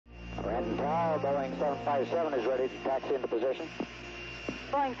Tower, Boeing 757 is ready to taxi into position.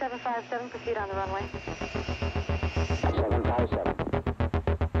 Boeing 757, proceed on the runway. 757.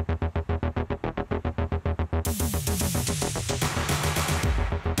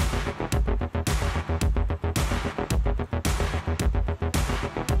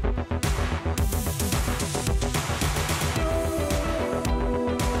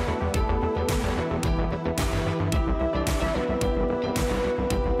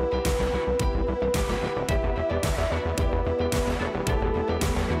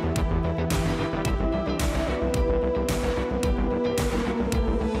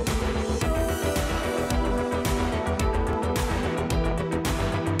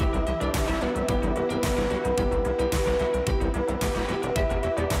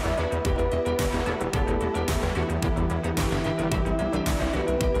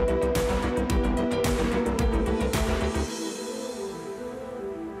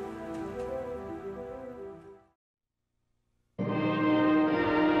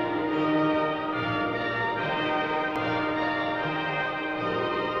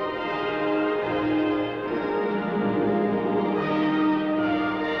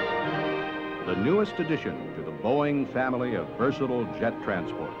 Newest addition to the Boeing family of versatile jet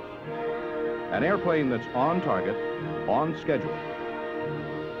transports. An airplane that's on target, on schedule.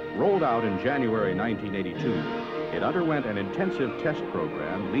 Rolled out in January 1982, it underwent an intensive test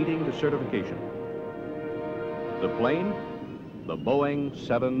program leading to certification. The plane, the Boeing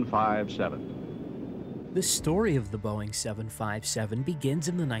 757. The story of the Boeing 757 begins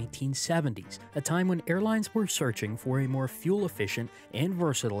in the 1970s, a time when airlines were searching for a more fuel-efficient and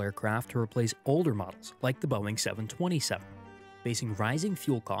versatile aircraft to replace older models like the Boeing 727. Facing rising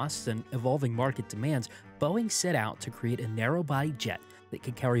fuel costs and evolving market demands, Boeing set out to create a narrow-body jet that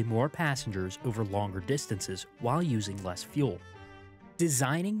could carry more passengers over longer distances while using less fuel.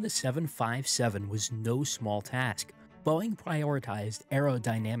 Designing the 757 was no small task. Boeing prioritized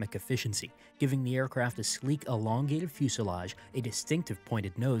aerodynamic efficiency, giving the aircraft a sleek, elongated fuselage, a distinctive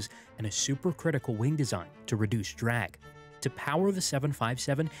pointed nose, and a supercritical wing design to reduce drag. To power the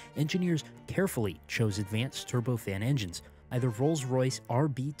 757, engineers carefully chose advanced turbofan engines, either Rolls-Royce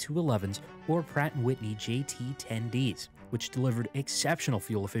RB211s or Pratt & Whitney JT10Ds, which delivered exceptional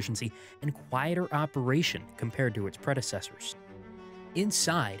fuel efficiency and quieter operation compared to its predecessors.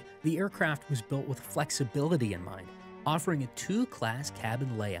 Inside, the aircraft was built with flexibility in mind, offering a two-class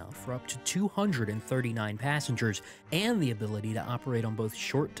cabin layout for up to 239 passengers and the ability to operate on both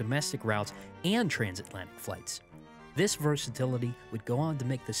short domestic routes and transatlantic flights. This versatility would go on to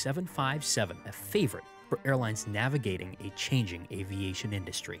make the 757 a favorite for airlines navigating a changing aviation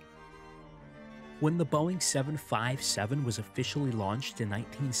industry. When the Boeing 757 was officially launched in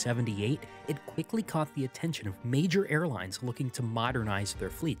 1978, it quickly caught the attention of major airlines looking to modernize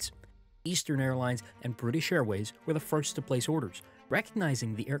their fleets. Eastern Airlines and British Airways were the first to place orders,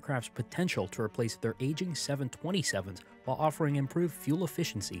 recognizing the aircraft's potential to replace their aging 727s while offering improved fuel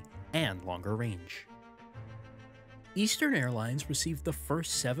efficiency and longer range. Eastern Airlines received the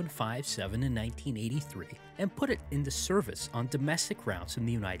first 757 in 1983 and put it into service on domestic routes in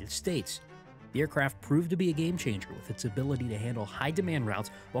the United States. The aircraft proved to be a game-changer with its ability to handle high-demand routes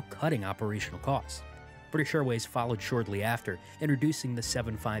while cutting operational costs. British Airways followed shortly after, introducing the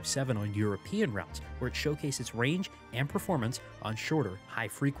 757 on European routes, where it showcased its range and performance on shorter,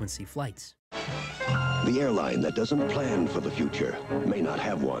 high-frequency flights. The airline that doesn't plan for the future may not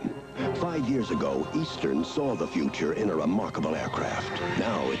have one. 5 years ago, Eastern saw the future in a remarkable aircraft.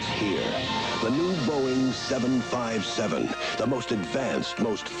 Now it's here. The new Boeing 757, the most advanced,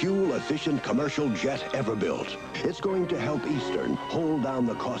 most fuel-efficient commercial jet ever built. It's going to help Eastern hold down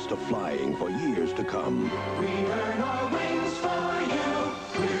the cost of flying for years to come. We earn our wings for you.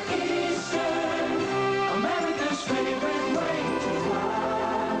 We're Eastern, America's favorite way to fly.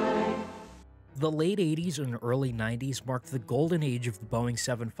 The late 80s and early 90s marked the golden age of the Boeing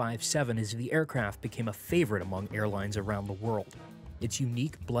 757 as the aircraft became a favorite among airlines around the world. Its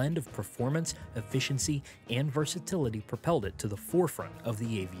unique blend of performance, efficiency, and versatility propelled it to the forefront of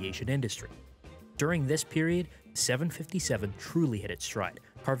the aviation industry. During this period, the 757 truly hit its stride,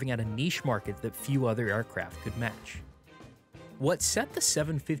 carving out a niche market that few other aircraft could match. What set the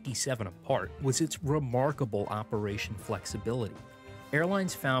 757 apart was its remarkable operation flexibility.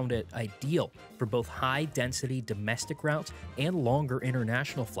 Airlines found it ideal for both high-density domestic routes and longer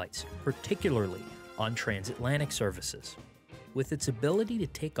international flights, particularly on transatlantic services. With its ability to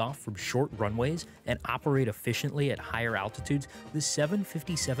take off from short runways and operate efficiently at higher altitudes, the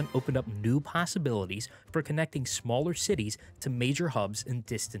 757 opened up new possibilities for connecting smaller cities to major hubs and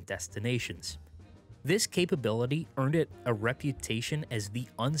distant destinations. This capability earned it a reputation as the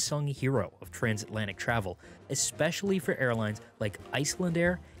unsung hero of transatlantic travel, especially for airlines like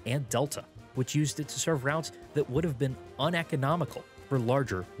Icelandair and Delta, which used it to serve routes that would have been uneconomical for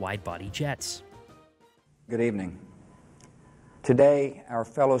larger wide-body jets. Good evening. Today, our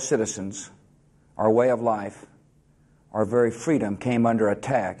fellow citizens, our way of life, our very freedom came under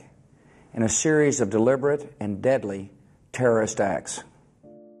attack in a series of deliberate and deadly terrorist acts.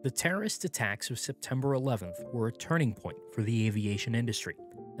 The terrorist attacks of September 11th were a turning point for the aviation industry,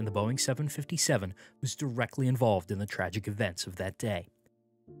 and the Boeing 757 was directly involved in the tragic events of that day.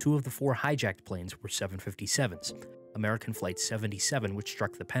 2 of the 4 hijacked planes were 757s, American Flight 77, which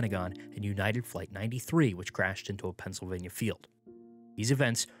struck the Pentagon, and United Flight 93, which crashed into a Pennsylvania field. These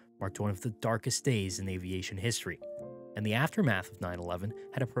events marked one of the darkest days in aviation history, and the aftermath of 9/11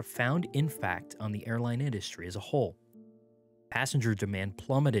 had a profound impact on the airline industry as a whole. Passenger demand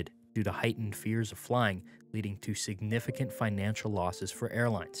plummeted due to heightened fears of flying, leading to significant financial losses for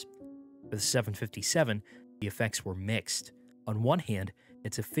airlines. For the 757, the effects were mixed. On one hand,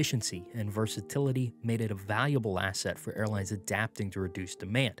 its efficiency and versatility made it a valuable asset for airlines adapting to reduced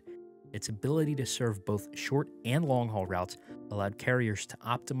demand. Its ability to serve both short and long-haul routes allowed carriers to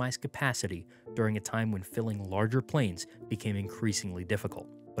optimize capacity during a time when filling larger planes became increasingly difficult.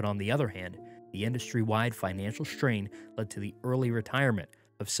 But on the other hand, the industry-wide financial strain led to the early retirement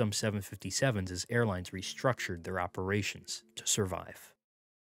of some 757s as airlines restructured their operations to survive.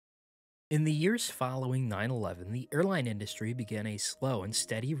 In the years following 9/11, the airline industry began a slow and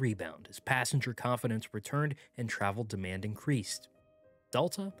steady rebound as passenger confidence returned and travel demand increased.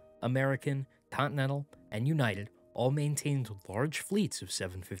 Delta, American, Continental, and United all maintained large fleets of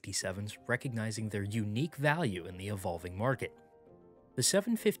 757s, recognizing their unique value in the evolving market. The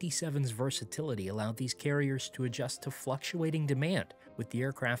 757's versatility allowed these carriers to adjust to fluctuating demand, with the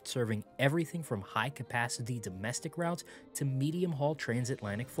aircraft serving everything from high-capacity domestic routes to medium-haul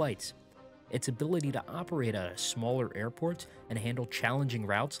transatlantic flights. Its ability to operate out of smaller airports and handle challenging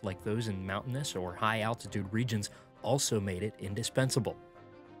routes like those in mountainous or high-altitude regions also made it indispensable.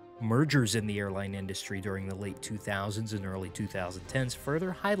 Mergers in the airline industry during the late 2000s and early 2010s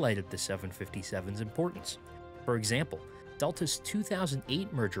further highlighted the 757's importance. For example, Delta's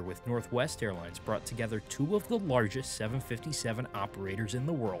 2008 merger with Northwest Airlines brought together 2 of the largest 757 operators in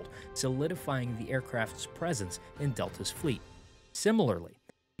the world, solidifying the aircraft's presence in Delta's fleet. Similarly,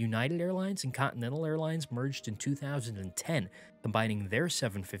 United Airlines and Continental Airlines merged in 2010, combining their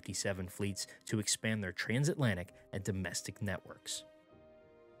 757 fleets to expand their transatlantic and domestic networks.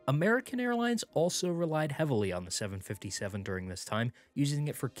 American Airlines also relied heavily on the 757 during this time, using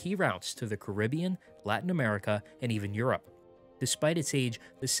it for key routes to the Caribbean, Latin America, and even Europe. Despite its age,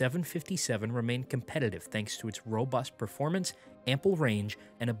 the 757 remained competitive thanks to its robust performance, ample range,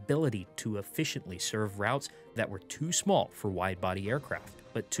 and ability to efficiently serve routes that were too small for wide-body aircraft,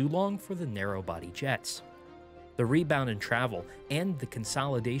 but too long for the narrow-body jets. The rebound in travel and the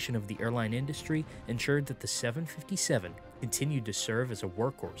consolidation of the airline industry ensured that the 757 continued to serve as a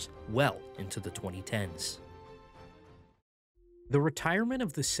workhorse well into the 2010s. The retirement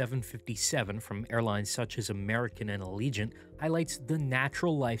of the 757 from airlines such as American and Allegiant highlights the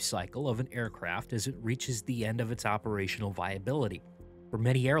natural life cycle of an aircraft as it reaches the end of its operational viability. For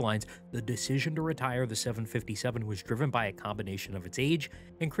many airlines, the decision to retire the 757 was driven by a combination of its age,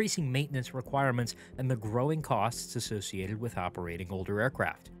 increasing maintenance requirements, and the growing costs associated with operating older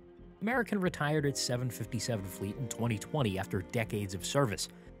aircraft. American retired its 757 fleet in 2020 after decades of service.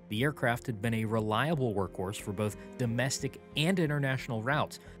 The aircraft had been a reliable workhorse for both domestic and international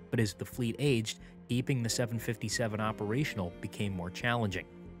routes, but as the fleet aged, keeping the 757 operational became more challenging.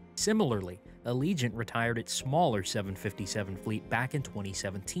 Similarly, Allegiant retired its smaller 757 fleet back in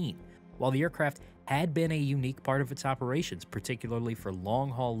 2017. While the aircraft had been a unique part of its operations, particularly for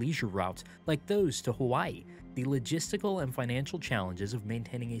long-haul leisure routes like those to Hawaii, the logistical and financial challenges of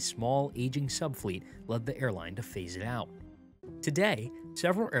maintaining a small, aging subfleet led the airline to phase it out. Today,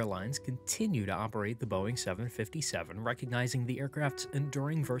 several airlines continue to operate the Boeing 757, recognizing the aircraft's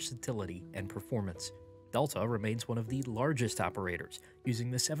enduring versatility and performance. Delta remains one of the largest operators,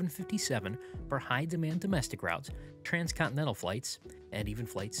 using the 757 for high-demand domestic routes, transcontinental flights, and even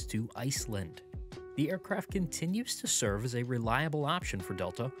flights to Iceland. The aircraft continues to serve as a reliable option for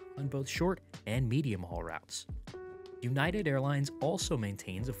Delta on both short and medium-haul routes. United Airlines also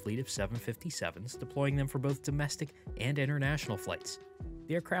maintains a fleet of 757s, deploying them for both domestic and international flights.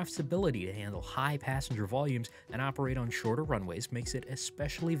 The aircraft's ability to handle high passenger volumes and operate on shorter runways makes it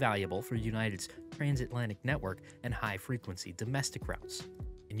especially valuable for United's transatlantic network and high-frequency domestic routes.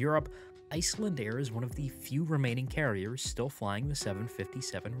 In Europe, Icelandair is one of the few remaining carriers still flying the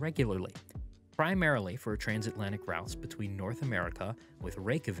 757 regularly. primarily for transatlantic routes between North America, with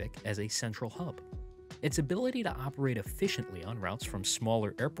Reykjavik as a central hub. Its ability to operate efficiently on routes from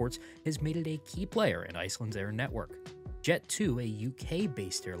smaller airports has made it a key player in Iceland's air network. Jet2, a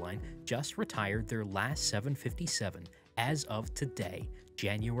UK-based airline, just retired their last 757 as of today,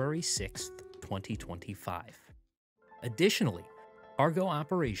 January 6, 2025. Additionally, cargo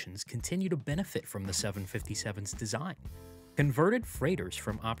operations continue to benefit from the 757's design. Converted freighters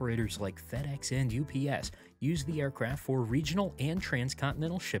from operators like FedEx and UPS use the aircraft for regional and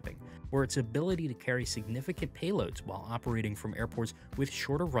transcontinental shipping, where its ability to carry significant payloads while operating from airports with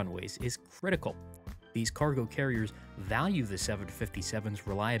shorter runways is critical. These cargo carriers value the 757's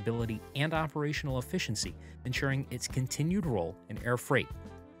reliability and operational efficiency, ensuring its continued role in air freight.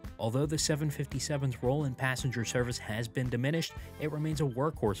 Although the 757's role in passenger service has been diminished, it remains a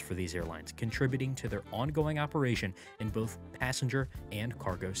workhorse for these airlines, contributing to their ongoing operation in both passenger and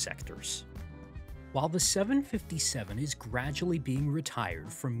cargo sectors. While the 757 is gradually being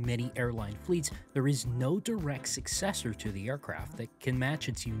retired from many airline fleets, there is no direct successor to the aircraft that can match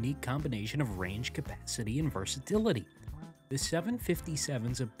its unique combination of range, capacity, and versatility. The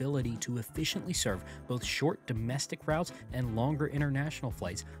 757's ability to efficiently serve both short domestic routes and longer international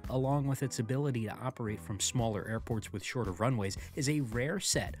flights, along with its ability to operate from smaller airports with shorter runways, is a rare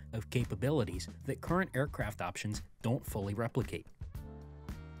set of capabilities that current aircraft options don't fully replicate.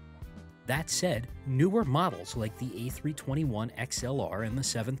 That said, newer models like the A321XLR and the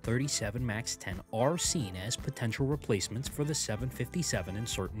 737 MAX 10 are seen as potential replacements for the 757 in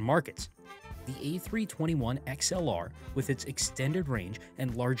certain markets. The A321XLR, with its extended range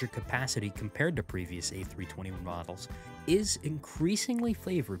and larger capacity compared to previous A321 models, is increasingly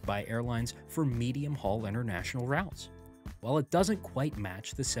favored by airlines for medium-haul international routes. While it doesn't quite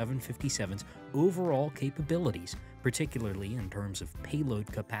match the 757's overall capabilities, particularly in terms of payload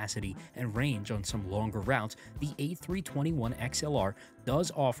capacity and range on some longer routes, the A321XLR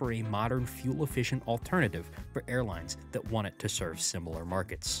does offer a modern fuel-efficient alternative for airlines that want it to serve similar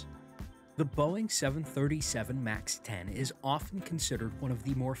markets. The Boeing 737 MAX 10 is often considered one of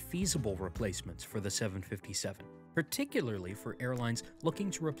the more feasible replacements for the 757, particularly for airlines looking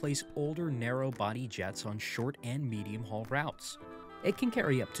to replace older narrow-body jets on short and medium-haul routes. It can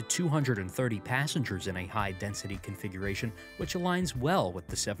carry up to 230 passengers in a high-density configuration, which aligns well with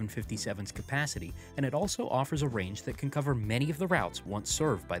the 757's capacity, and it also offers a range that can cover many of the routes once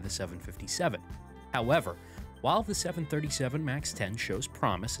served by the 757. However, while the 737 MAX 10 shows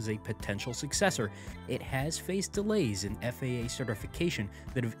promise as a potential successor, it has faced delays in FAA certification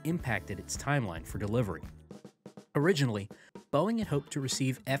that have impacted its timeline for delivery. Originally, Boeing had hoped to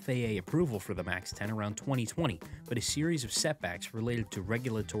receive FAA approval for the MAX 10 around 2020, but a series of setbacks related to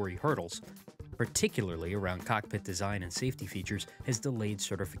regulatory hurdles, particularly around cockpit design and safety features, has delayed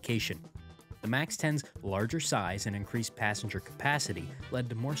certification. The MAX 10's larger size and increased passenger capacity led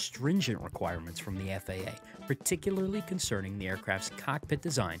to more stringent requirements from the FAA, particularly concerning the aircraft's cockpit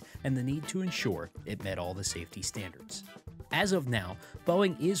design and the need to ensure it met all the safety standards. As of now,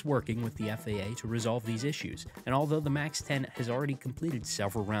 Boeing is working with the FAA to resolve these issues, and although the MAX 10 has already completed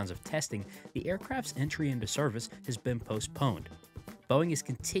several rounds of testing, the aircraft's entry into service has been postponed. Boeing has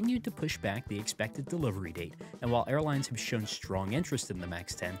continued to push back the expected delivery date, and while airlines have shown strong interest in the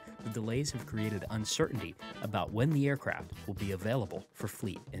MAX 10, the delays have created uncertainty about when the aircraft will be available for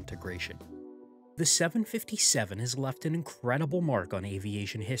fleet integration. The 757 has left an incredible mark on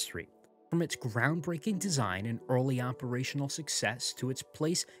aviation history. From its groundbreaking design and early operational success to its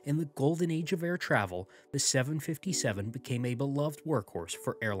place in the golden age of air travel, the 757 became a beloved workhorse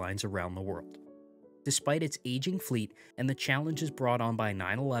for airlines around the world. Despite its aging fleet and the challenges brought on by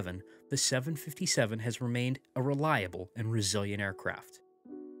 9/11, the 757 has remained a reliable and resilient aircraft.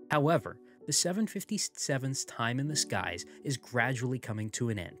 However, the 757's time in the skies is gradually coming to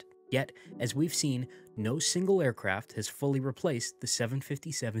an end. Yet, as we've seen, no single aircraft has fully replaced the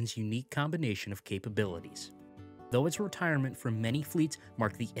 757's unique combination of capabilities. Though its retirement from many fleets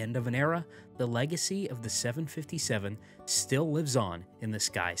marked the end of an era, the legacy of the 757 still lives on in the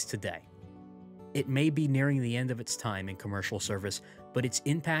skies today. It may be nearing the end of its time in commercial service, but its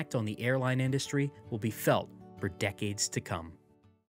impact on the airline industry will be felt for decades to come.